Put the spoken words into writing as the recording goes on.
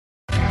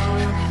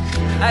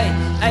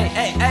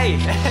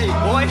Hey,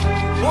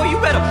 boy, you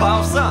better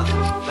bounce up.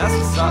 That's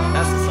what's up,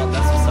 that's what's up,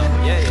 that's what's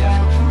up.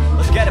 Yeah.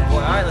 Let's get it, boy.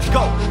 Alright, let's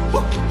go.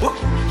 Woo, woo,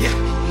 yeah.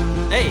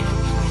 Hey.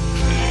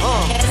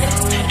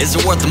 Is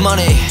it worth the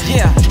money?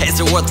 Yeah. Is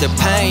it worth the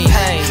pain?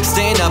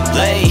 Staying up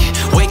late,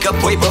 wake up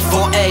way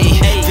before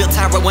 8. Feel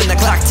tired when the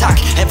clock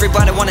talk.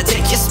 Everybody wanna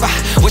take your spot.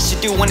 What you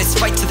do when it's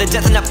fight to the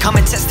death and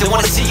upcoming test? They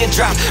wanna see you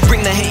drop.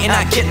 Bring the hate and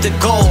I get the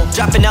goal.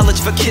 Dropping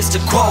knowledge for kids to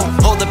quote.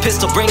 Hold the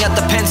pistol, bring out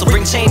the pencil.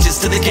 Bring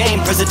changes to the game.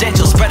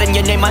 Presidential, spreading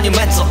your name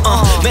monumental.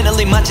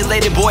 Mentally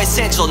modulated, boy,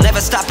 essential. Never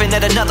stopping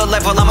at another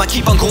level. I'ma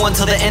keep on going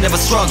till the end of a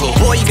struggle.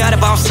 Boy, you gotta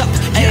bounce up.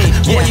 Hey,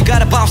 boy, you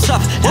gotta bounce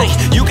up. Hey,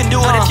 you can do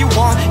it if you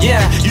want.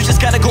 Yeah, you just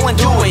gotta go and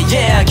do it.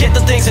 Yeah, get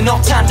the things and no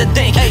time to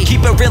think.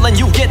 Keep it real and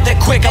you get that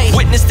quick. I've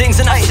witnessed things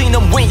and I've seen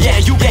them win. Yeah,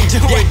 you can do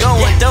it. Go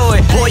and do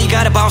it. Boy, you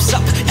gotta bounce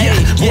up. Hey,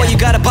 boy, you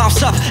gotta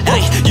bounce up.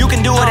 Hey, you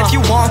can do it if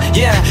you want.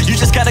 Yeah, you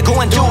just gotta go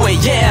and do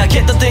it. Yeah,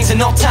 get the things and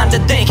no time to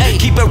think.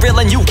 Keep it real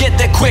and you get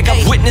that quick.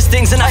 I've witnessed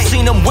things and I've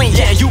seen them win.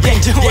 Yeah, you can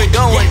do it.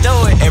 Go and do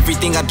it.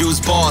 Everything I do is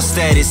ball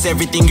status.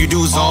 Everything you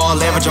do is all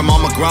leverage. I'm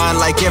on my grind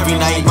like every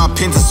night. My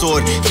pen's a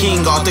sword.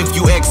 King Arthur, if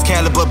you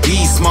Excalibur,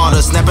 be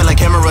smarter. Snapping like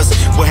cameras.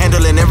 We're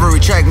handling every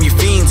track. Me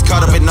fiends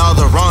caught up in all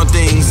the wrong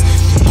things.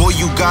 Boy,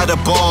 you gotta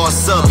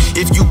boss up.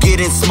 If you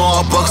get in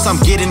small bucks, I'm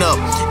getting up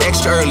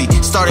extra early,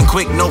 starting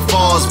quick, no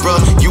falls,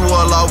 bruh. You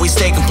will always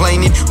stay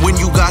complaining when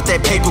you got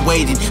that paper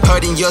waiting,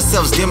 hurting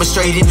yourselves,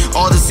 demonstrating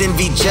all this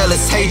envy,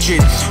 jealous,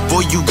 hatred.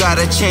 Boy, you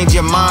gotta change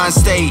your mind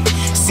state.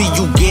 See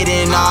you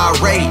getting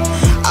irate.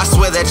 I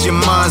swear that your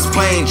mind's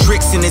playing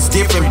tricks and it's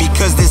different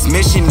because this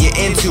mission you're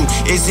into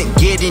isn't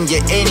getting you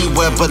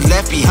anywhere, but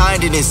left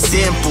behind it is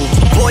simple.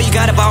 Boy, you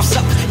gotta bounce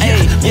up.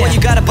 Hey, boy, you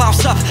gotta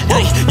bounce up.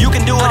 Hey, you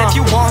can do it if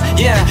you want.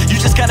 Yeah,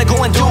 you just gotta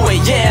go and do it.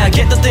 Yeah,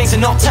 get the things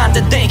and no time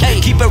to think.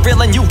 Keep it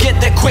real and you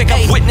get that quick.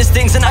 I've witnessed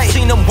things and I've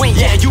seen them win.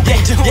 Yeah, you can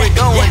do it.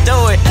 Go and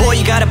do it.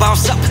 Boy, you gotta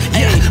bounce up.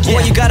 Hey,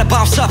 boy, you gotta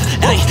bounce up.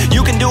 Hey,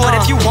 you can do it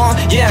if you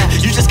want. Yeah,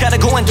 you just gotta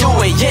go and do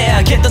it.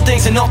 Yeah, get the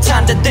things and no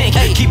time to think.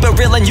 Keep it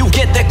real and you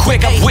get that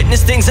quick. I've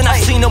witnessed things and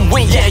I've seen them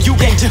win. Yeah, you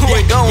can do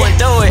it. Go and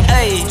do it.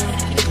 Hey.